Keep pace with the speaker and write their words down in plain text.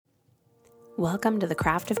Welcome to the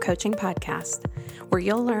Craft of Coaching podcast, where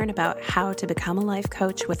you'll learn about how to become a life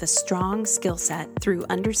coach with a strong skill set through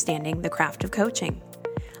understanding the craft of coaching.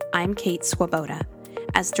 I'm Kate Swoboda.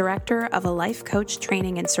 As director of a life coach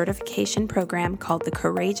training and certification program called the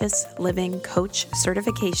Courageous Living Coach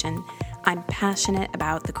Certification, I'm passionate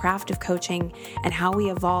about the craft of coaching and how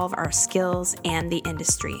we evolve our skills and the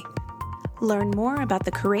industry. Learn more about the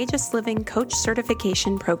Courageous Living Coach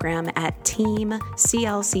Certification Program at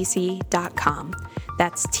teamclcc.com.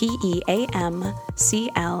 That's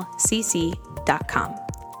teamclcc.com.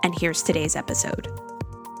 And here's today's episode.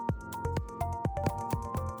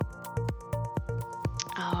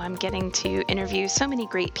 I'm getting to interview so many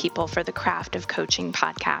great people for the Craft of Coaching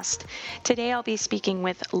podcast. Today I'll be speaking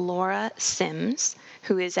with Laura Sims,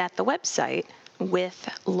 who is at the website with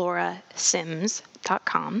laurasims.com.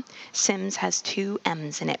 Sims has two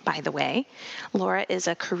M's in it, by the way. Laura is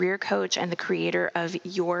a career coach and the creator of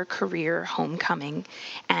Your Career Homecoming,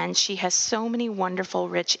 and she has so many wonderful,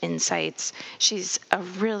 rich insights. She's a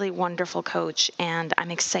really wonderful coach, and I'm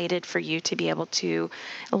excited for you to be able to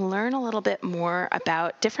learn a little bit more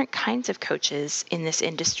about different kinds of coaches in this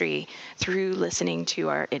industry through listening to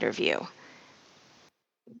our interview.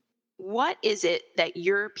 What is it that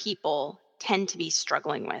your people tend to be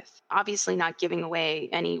struggling with? Obviously not giving away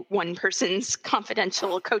any one person's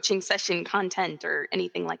confidential coaching session content or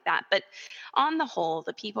anything like that. But on the whole,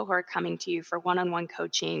 the people who are coming to you for one-on-one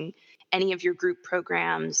coaching, any of your group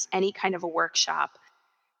programs, any kind of a workshop,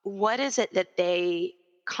 what is it that they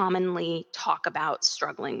commonly talk about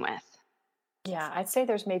struggling with? Yeah, I'd say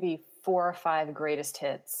there's maybe 4 or 5 greatest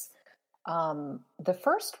hits. The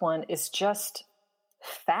first one is just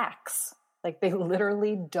facts. Like they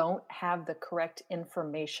literally don't have the correct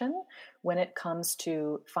information when it comes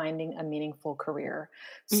to finding a meaningful career.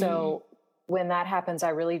 So when that happens, I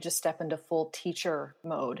really just step into full teacher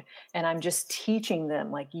mode and I'm just teaching them,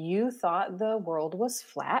 like, you thought the world was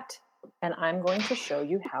flat and I'm going to show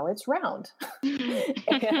you how it's round.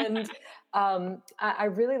 And I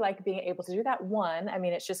really like being able to do that. One, I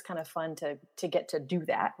mean, it's just kind of fun to get to do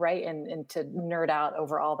that, right? And to nerd out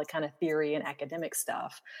over all the kind of theory and academic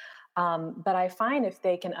stuff. But I find if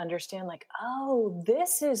they can understand, like, oh,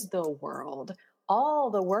 this is the world, all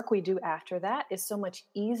the work we do after that is so much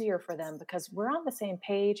easier for them because we're on the same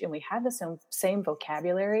page and we have the same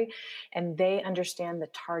vocabulary and they understand the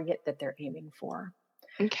target that they're aiming for.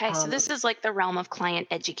 Okay, so this is like the realm of client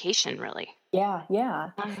education, really. Yeah.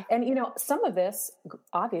 And, some of this,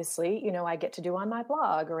 obviously, I get to do on my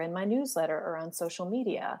blog or in my newsletter or on social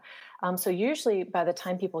media. So usually by the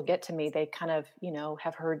time people get to me, they kind of,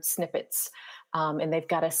 have heard snippets and they've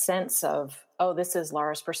got a sense of, oh, this is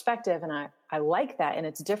Laura's perspective. And I like that. And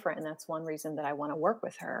it's different. And that's one reason that I want to work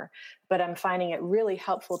with her. But I'm finding it really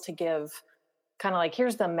helpful to give kind of like,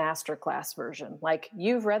 here's the masterclass version. Like,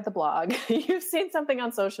 you've read the blog, you've seen something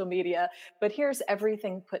on social media, but here's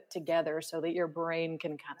everything put together so that your brain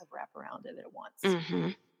can kind of wrap around it at once.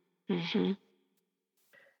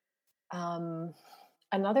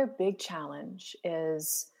 Another big challenge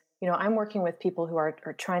is, I'm working with people who are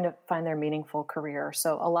trying to find their meaningful career.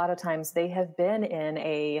 So a lot of times they have been in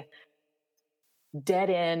a dead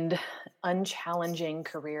end, unchallenging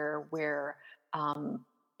career where,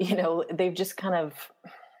 they've just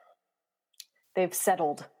they've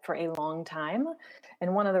settled for a long time.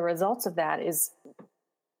 And one of the results of that is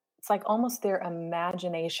it's like almost their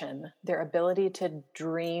imagination, their ability to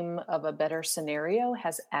dream of a better scenario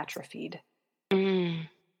has atrophied.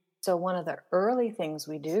 So one of the early things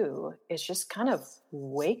we do is just kind of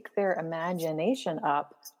wake their imagination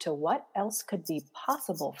up to what else could be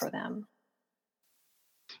possible for them.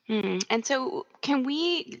 And so can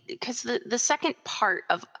we, because the second part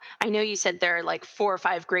of, I know you said there are like 4 or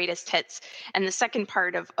 5 greatest hits, and the second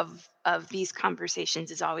part of these conversations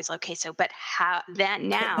is always, okay, so, but how that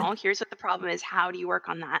now, here's what the problem is. How do you work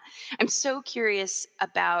on that? I'm so curious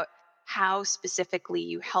about how specifically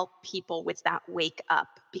you help people with that wake up,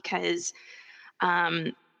 because,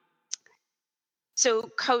 so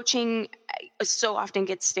coaching so often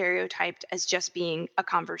gets stereotyped as just being a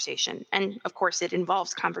conversation. And of course it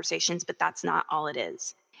involves conversations, but that's not all it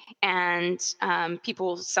is. And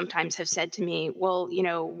people sometimes have said to me, well,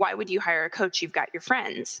 why would you hire a coach? You've got your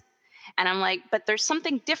friends. And I'm like, but there's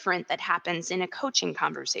something different that happens in a coaching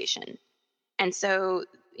conversation. And so,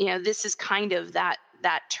 this is kind of that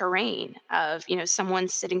terrain of, someone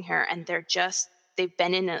sitting here and they've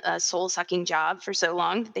been in a soul-sucking job for so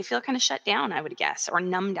long that they feel kind of shut down, I would guess, or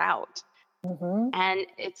numbed out. And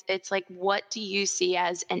it's like, what do you see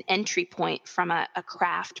as an entry point from a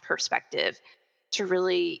craft perspective to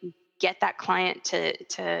really get that client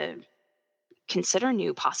to consider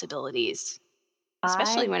new possibilities,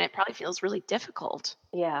 especially I when it probably feels really difficult.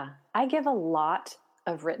 Yeah, I give a lot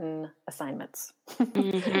of written assignments.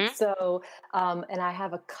 Hmm. So, and I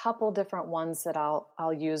have a couple different ones that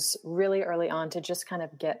I'll use really early on to just kind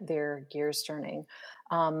of get their gears turning.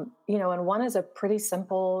 And one is a pretty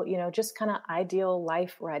simple, just kind of ideal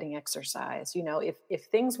life writing exercise. If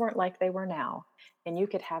things weren't like they were now, and you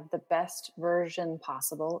could have the best version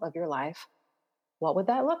possible of your life, what would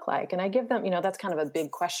that look like? And I give them, that's kind of a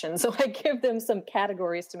big question. So I give them some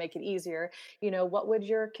categories to make it easier. What would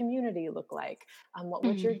your community look like? What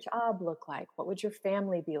would your Hmm. job look like? What would your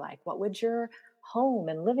family be like? What would your home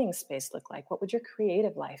and living space look like? What would your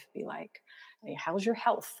creative life be like? How's your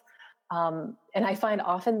health? And I find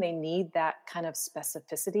often they need that kind of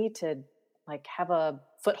specificity to like have a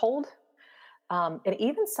foothold. And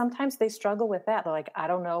even sometimes they struggle with that. They're like, I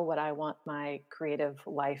don't know what I want my creative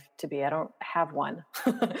life to be. I don't have one.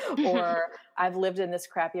 Or I've lived in this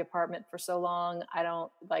crappy apartment for so long. I don't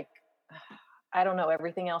know.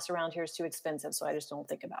 Everything else around here is too expensive. So I just don't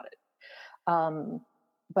think about it. Um,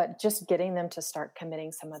 but just getting them to start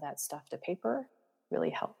committing some of that stuff to paper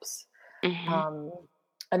really helps. Hmm. Um,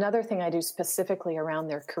 Another thing I do specifically around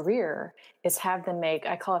their career is have them make,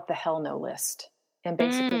 I call it the hell no list. And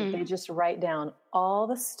basically, Mm. they just write down all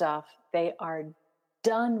the stuff they are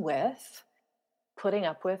done with putting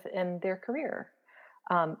up with in their career.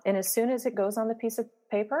 And as soon as it goes on the piece of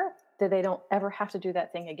paper, that they don't ever have to do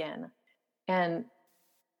that thing again. And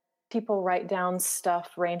people write down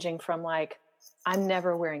stuff ranging from like, I'm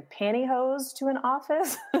never wearing pantyhose to an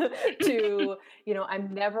office to,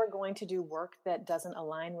 I'm never going to do work that doesn't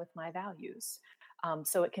align with my values.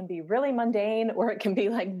 So it can be really mundane or it can be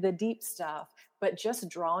like the deep stuff, but just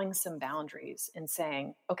drawing some boundaries and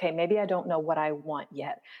saying, okay, maybe I don't know what I want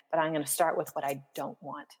yet, but I'm going to start with what I don't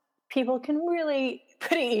want. People can really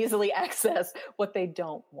pretty easily access what they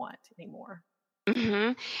don't want anymore.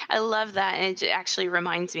 Hmm. I love that. And it actually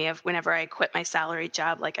reminds me of whenever I quit my salary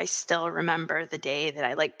job, like I still remember the day that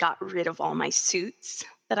I like got rid of all my suits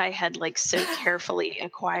that I had like so carefully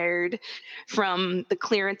acquired from the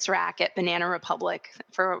clearance rack at Banana Republic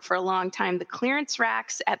for a long time. The clearance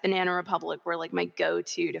racks at Banana Republic were like my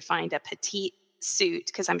go-to to find a petite suit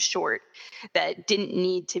because I'm short that didn't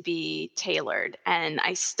need to be tailored. And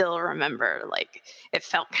I still remember like it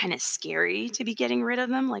felt kind of scary to be getting rid of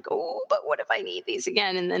them. Like, oh, but what if I need these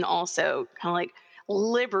again? And then also kind of like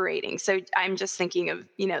liberating. So I'm just thinking of,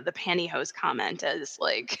 the pantyhose comment as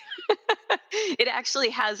like, it actually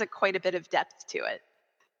has quite a bit of depth to it.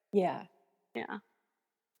 Yeah. Yeah.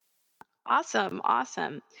 Awesome.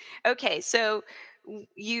 Awesome. Okay. So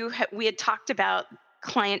we had talked about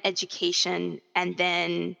client education, and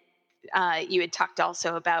then you had talked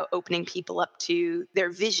also about opening people up to their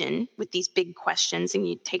vision with these big questions, and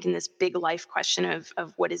you'd taken this big life question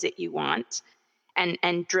of what is it you want,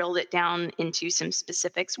 and drilled it down into some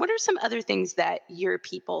specifics. What are some other things that your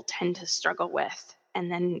people tend to struggle with? And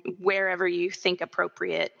then wherever you think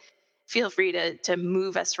appropriate, feel free to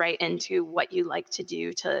move us right into what you like to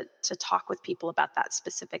do to talk with people about that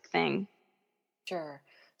specific thing. Sure.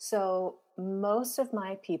 So most of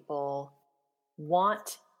my people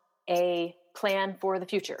want a plan for the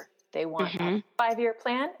future. They want a Hmm. 5-year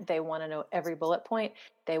plan. They want to know every bullet point.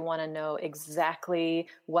 They want to know exactly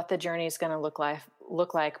what the journey is going to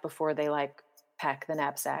look like before they like pack the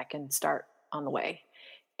knapsack and start on the way.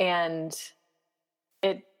 And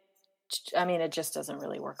it it just doesn't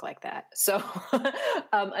really work like that. So,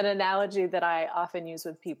 an analogy that I often use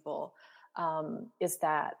with people is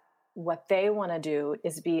that what they want to do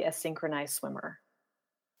is be a synchronized swimmer,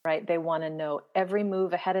 right? They want to know every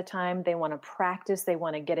move ahead of time. They want to practice. They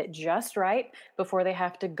want to get it just right before they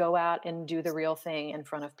have to go out and do the real thing in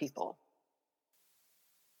front of people.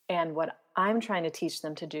 And what I'm trying to teach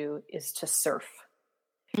them to do is to surf.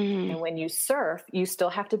 Hmm. And when you surf, you still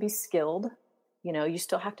have to be skilled. You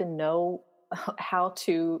still have to know how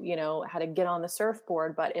to get on the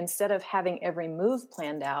surfboard. But instead of having every move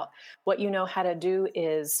planned out, what you know how to do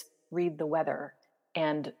is read the weather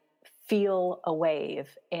and feel a wave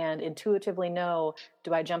and intuitively know,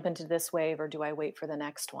 do I jump into this wave or do I wait for the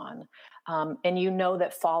next one? And you know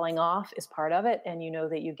that falling off is part of it. And you know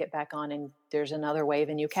that you get back on and there's another wave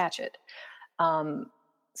and you catch it.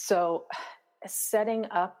 So setting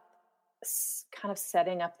up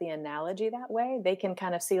setting up the analogy that way, they can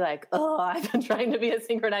kind of see like, oh, I've been trying to be a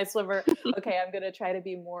synchronized swimmer. Okay, I'm going to try to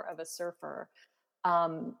be more of a surfer.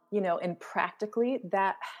 And practically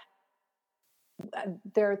that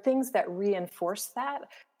there are things that reinforce that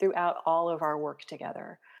throughout all of our work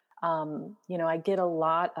together. I get a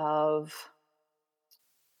lot of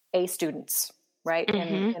A students. right?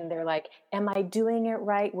 Hmm. And they're like, am I doing it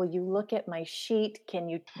right? Will you look at my sheet? Can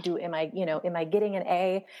you do, am I getting an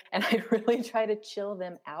A? And I really try to chill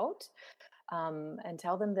them out, and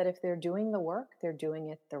tell them that if they're doing the work, they're doing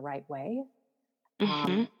it the right way.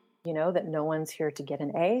 Hmm. um, that no one's here to get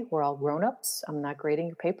an A. We're all grown-ups. I'm not grading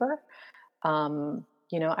your paper.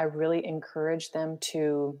 I really encourage them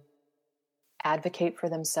to advocate for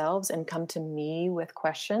themselves and come to me with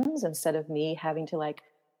questions instead of me having to like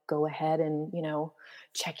go ahead and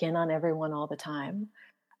check in on everyone all the time.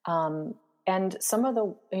 um, and some of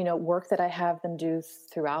the work that I have them do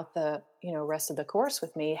throughout the rest of the course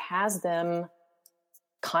with me has them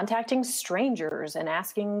contacting strangers and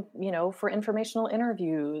asking for informational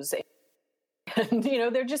interviews. And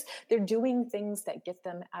they're doing things that get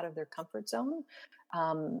them out of their comfort zone,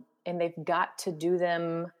 and they've got to do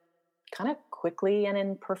them kind of quickly and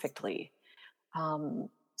imperfectly.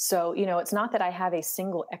 So it's not that I have a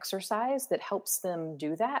single exercise that helps them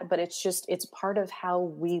do that, but it's part of how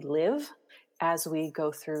we live as we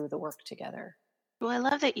go through the work together. Well, I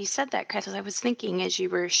love that you said that because I was thinking as you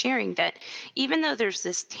were sharing that even though there's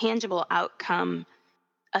this tangible outcome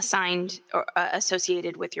assigned or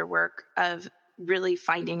associated with your work of really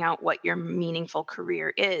finding out what your meaningful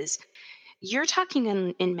career is, you're talking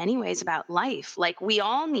in many ways about life. Like we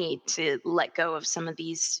all need to let go of some of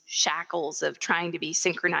these shackles of trying to be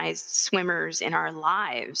synchronized swimmers in our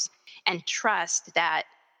lives and trust that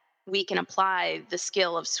we can apply the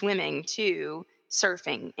skill of swimming to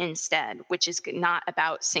surfing instead, which is not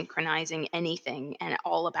about synchronizing anything and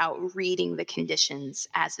all about reading the conditions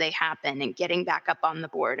as they happen and getting back up on the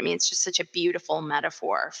board. I mean, it's just such a beautiful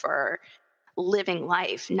metaphor for living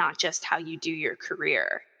life, not just how you do your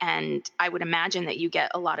career. And I would imagine that you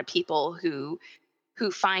get a lot of people who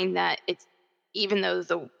find that it's, even though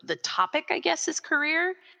the topic I guess is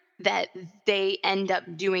career, that they end up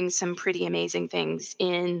doing some pretty amazing things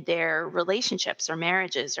in their relationships or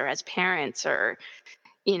marriages or as parents or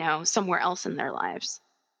somewhere else in their lives.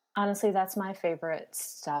 Honestly, that's my favorite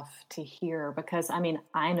stuff to hear because I mean,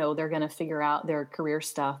 I know they're going to figure out their career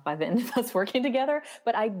stuff by the end of us working together,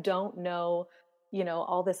 but I don't know,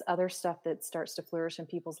 all this other stuff that starts to flourish in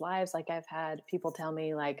people's lives. Like I've had people tell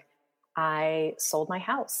me like I sold my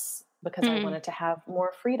house because I Mm, wanted to have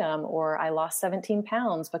more freedom, or I lost 17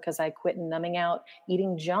 pounds because I quit numbing out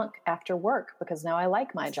eating junk after work because now I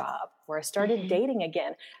like my job, or I started mhm. dating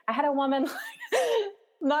again. I had a woman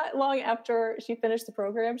not long after she finished the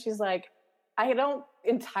program, she's like, I don't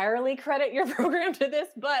entirely credit your program to this,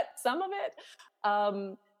 but some of it.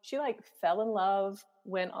 She like fell in love,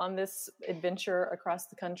 went on this adventure across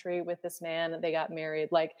the country with this man, and they got married.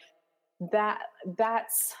 Like that,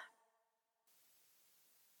 that's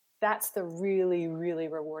that's the really, really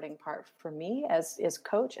rewarding part for me as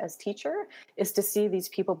coach, as teacher, is to see these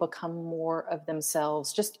people become more of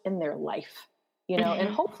themselves just in their life, and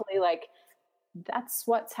Mhm. hopefully like that's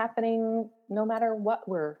what's happening no matter what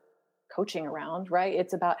we're coaching around, right?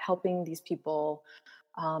 It's about helping these people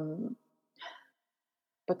um,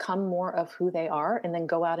 become more of who they are and then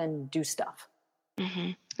go out and do stuff.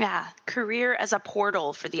 Yeah, career as a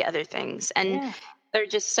portal for the other things. And Yeah. there are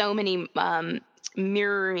just so many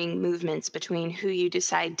mirroring movements between who you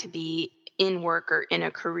decide to be in work or in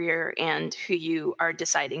a career and who you are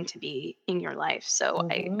deciding to be in your life. So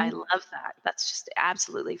I Hmm. love that. That's just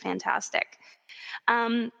absolutely fantastic.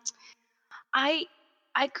 Um, I,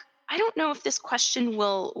 I don't know if this question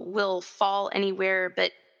will fall anywhere,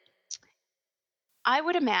 but I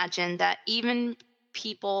would imagine that even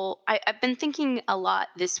I've been thinking a lot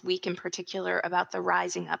this week in particular about the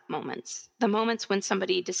rising up moments, the moments when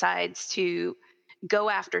somebody decides to go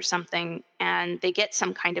after something and they get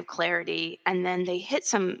some kind of clarity and then they hit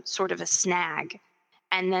some sort of a snag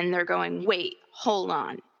and then they're going, wait, hold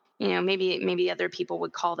on. Maybe other people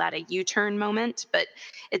would call that a U-turn moment, but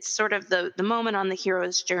it's sort of the moment on the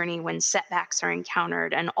hero's journey when setbacks are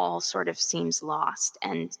encountered and all sort of seems lost.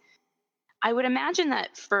 And I would imagine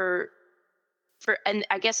that and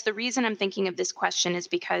I guess the reason I'm thinking of this question is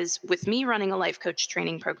because with me running a life coach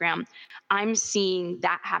training program, I'm seeing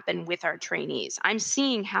that happen with our trainees. I'm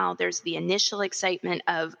seeing how there's the initial excitement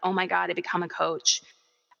of, oh my God, I become a coach.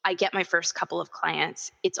 I get my first couple of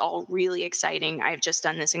clients. It's all really exciting. I've just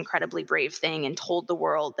done this incredibly brave thing and told the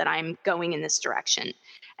world that I'm going in this direction.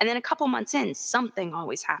 And then a couple months in, something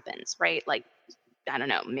always happens, right? Like I don't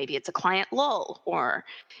know, maybe it's a client lull, or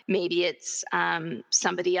maybe it's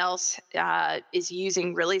somebody else is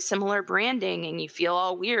using really similar branding and you feel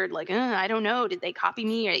all weird, like, I don't know, did they copy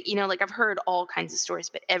me? Or, like I've heard all kinds of stories,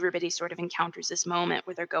 but everybody sort of encounters this moment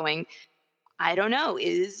where they're going, I don't know,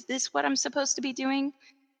 is this what I'm supposed to be doing?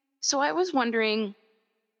 So I was wondering,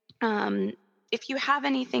 um, if you have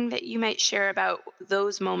anything that you might share about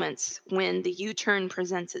those moments when the U-turn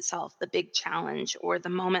presents itself, the big challenge, or the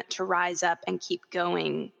moment to rise up and keep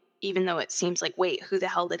going, even though it seems like, wait, who the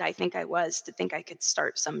hell did I think I was to think I could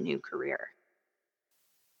start some new career?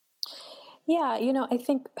 Yeah, I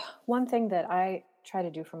think one thing that I try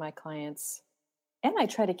to do for my clients, and I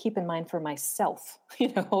try to keep in mind for myself,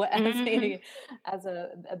 Hmm. as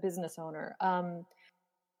a business owner,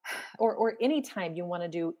 or anytime you want to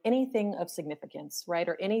do anything of significance, right,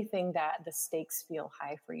 or anything that the stakes feel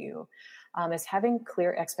high for you, is having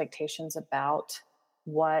clear expectations about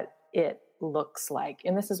what it looks like.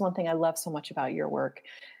 And this is one thing I love so much about your work,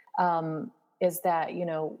 is that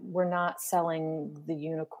we're not selling the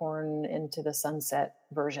unicorn into the sunset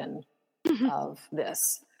version of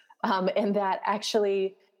this. And that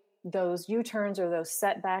actually those U-turns or those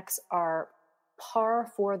setbacks are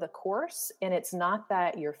par for the course. And it's not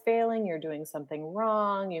that you're failing, you're doing something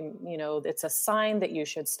wrong, it's a sign that you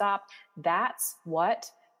should stop. That's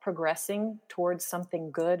what progressing towards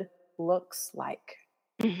something good looks like.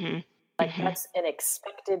 Hmm. Like Hmm. that's an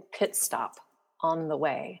expected pit stop on the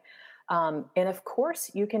way. And of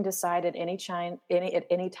course, you can decide at any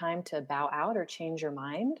time to bow out or change your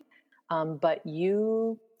mind, but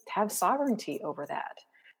you have sovereignty over that.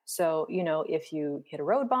 So, if you hit a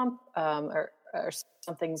road bump, or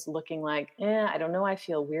something's looking like, I don't know, I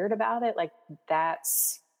feel weird about it. Like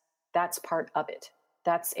that's part of it.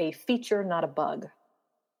 That's a feature, not a bug.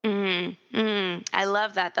 Mm, I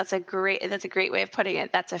love that. That's a great way of putting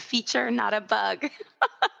it. That's a feature, not a bug.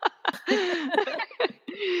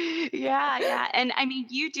 Yeah, yeah. And I mean,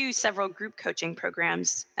 you do several group coaching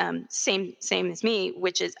programs, same as me,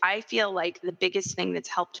 which is I feel like the biggest thing that's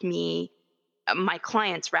helped me, my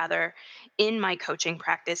clients rather, in my coaching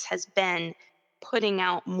practice has been putting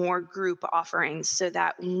out more group offerings so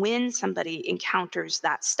that when somebody encounters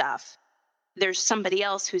that stuff, there's somebody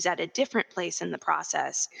else who's at a different place in the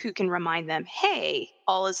process who can remind them, hey,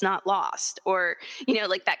 all is not lost. Or,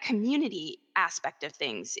 like that community aspect of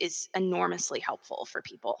things is enormously helpful for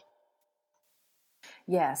people.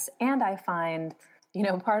 Yes, and I find,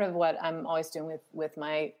 part of what I'm always doing with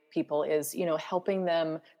my people is, helping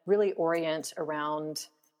them really orient around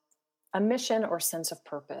a mission or sense of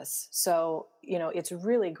purpose. So, it's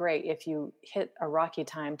really great if you hit a rocky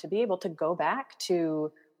time to be able to go back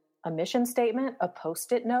to a mission statement, a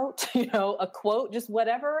post-it note, a quote, just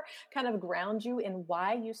whatever kind of ground you in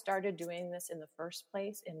why you started doing this in the first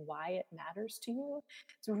place and why it matters to you.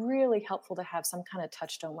 It's really helpful to have some kind of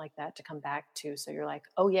touchstone like that to come back to. So you're like,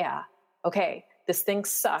 oh yeah, okay, this thing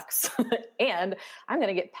sucks. And I'm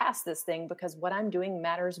going to get past this thing because what I'm doing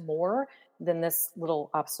matters more than this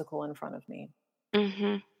little obstacle in front of me.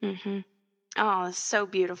 Hmm. Hmm. Oh, it's so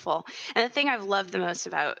beautiful. And the thing I've loved the most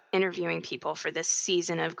about interviewing people for this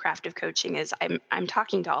season of Craft of Coaching is I'm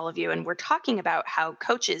talking to all of you and we're talking about how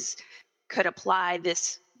coaches could apply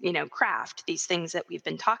this, craft, these things that we've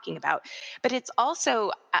been talking about. But it's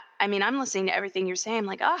also I mean, I'm listening to everything you're saying. I'm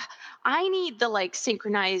like, I need the like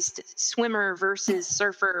synchronized swimmer versus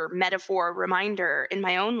surfer metaphor reminder in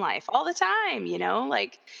my own life all the time,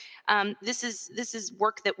 like this is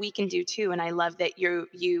work that we can do too. And I love that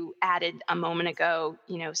you added a moment ago,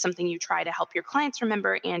 something you try to help your clients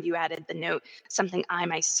remember, and you added the note, something I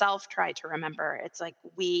myself try to remember. It's like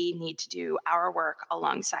we need to do our work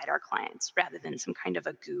alongside our clients rather than some kind of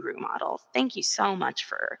a guru model. Thank you so much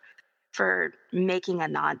for making a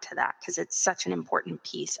nod to that, because it's such an important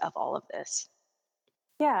piece of all of this.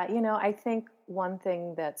 Yeah, I think one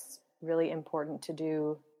thing that's really important to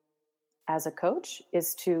do as a coach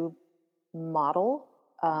is to model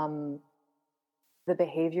the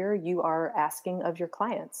behavior you are asking of your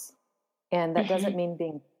clients. And that doesn't Hmm.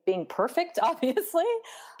 mean being perfect, obviously.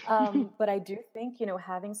 But I do think,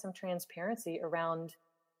 having some transparency around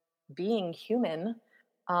being human,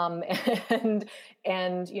 um,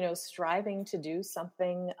 and striving to do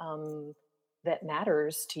something that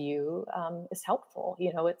matters to you, is helpful.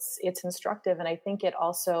 It's instructive, and I think it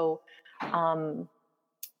also um,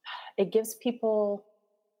 it gives people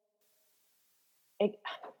it,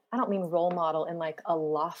 I don't mean role model in like a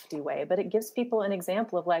lofty way, but it gives people an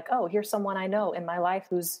example of like, oh, here's someone I know in my life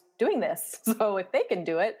who's doing this. So if they can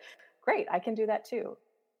do it, great, I can do that too.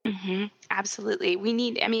 Absolutely.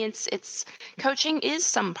 I mean, it's coaching is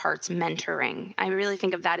some parts mentoring. I really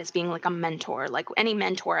think of that as being like a mentor. Like any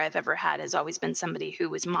mentor I've ever had has always been somebody who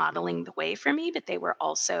was modeling the way for me, but they were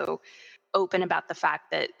also open about the fact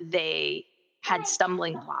that they had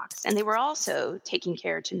stumbling blocks, and they were also taking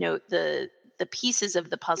care to note the pieces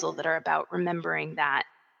of the puzzle that are about remembering that,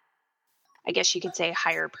 I guess you could say,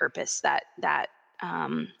 higher purpose, that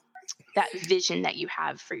um that vision that you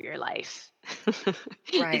have for your life.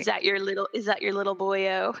 Right. Is that your little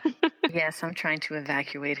boyo? Yes, I'm trying to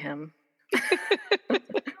evacuate him.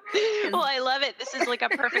 Well, I love it. This is like a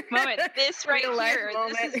perfect moment. This right here,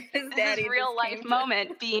 this is real life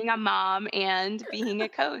moment, being a mom and being a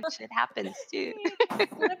coach. It happens too. He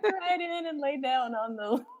slipped right in and laid down on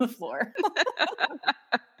the floor.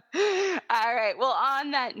 All right. Well,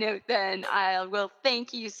 on that note, then I will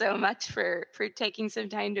thank you so much for taking some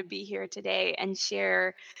time to be here today and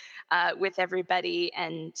share with everybody.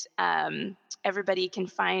 And everybody can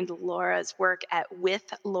find Laura's work at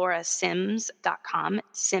withlaurasims.com.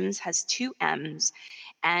 Sims has 2 M's.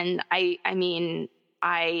 And I mean,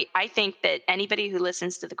 I think that anybody who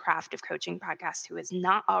listens to the Craft of Coaching podcast who is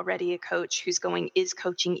not already a coach, who's going, is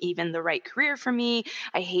coaching even the right career for me?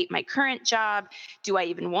 I hate my current job. Do I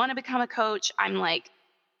even want to become a coach? I'm like,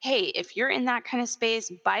 hey, if you're in that kind of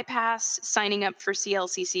space, bypass signing up for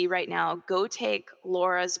CLCC right now. Go take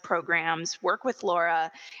Laura's programs, work with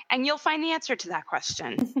Laura, and you'll find the answer to that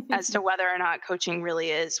question as to whether or not coaching really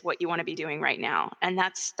is what you want to be doing right now. And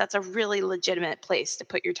that's a really legitimate place to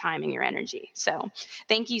put your time and your energy. So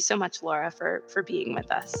thank you so much, Laura, for being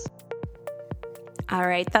with us. All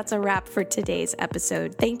right, that's a wrap for today's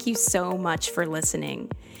episode. Thank you so much for listening.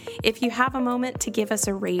 If you have a moment to give us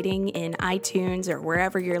a rating in iTunes or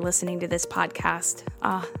wherever you're listening to this podcast,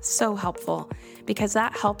 so helpful, because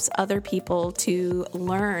that helps other people to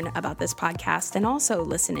learn about this podcast and also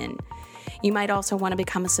listen in. You might also want to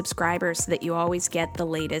become a subscriber so that you always get the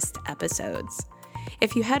latest episodes.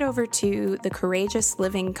 If you head over to the Courageous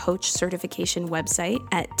Living Coach Certification website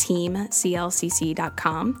at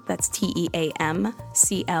teamclcc.com, that's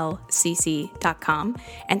TEAMCLCC.com,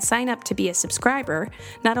 and sign up to be a subscriber,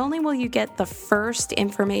 not only will you get the first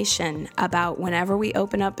information about whenever we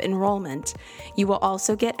open up enrollment, you will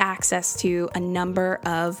also get access to a number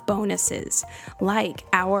of bonuses, like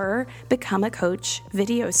our Become a Coach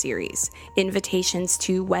video series, invitations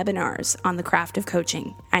to webinars on the craft of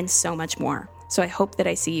coaching, and so much more. So I hope that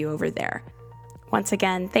I see you over there. Once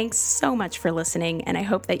again, thanks so much for listening, and I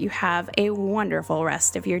hope that you have a wonderful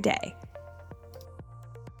rest of your day.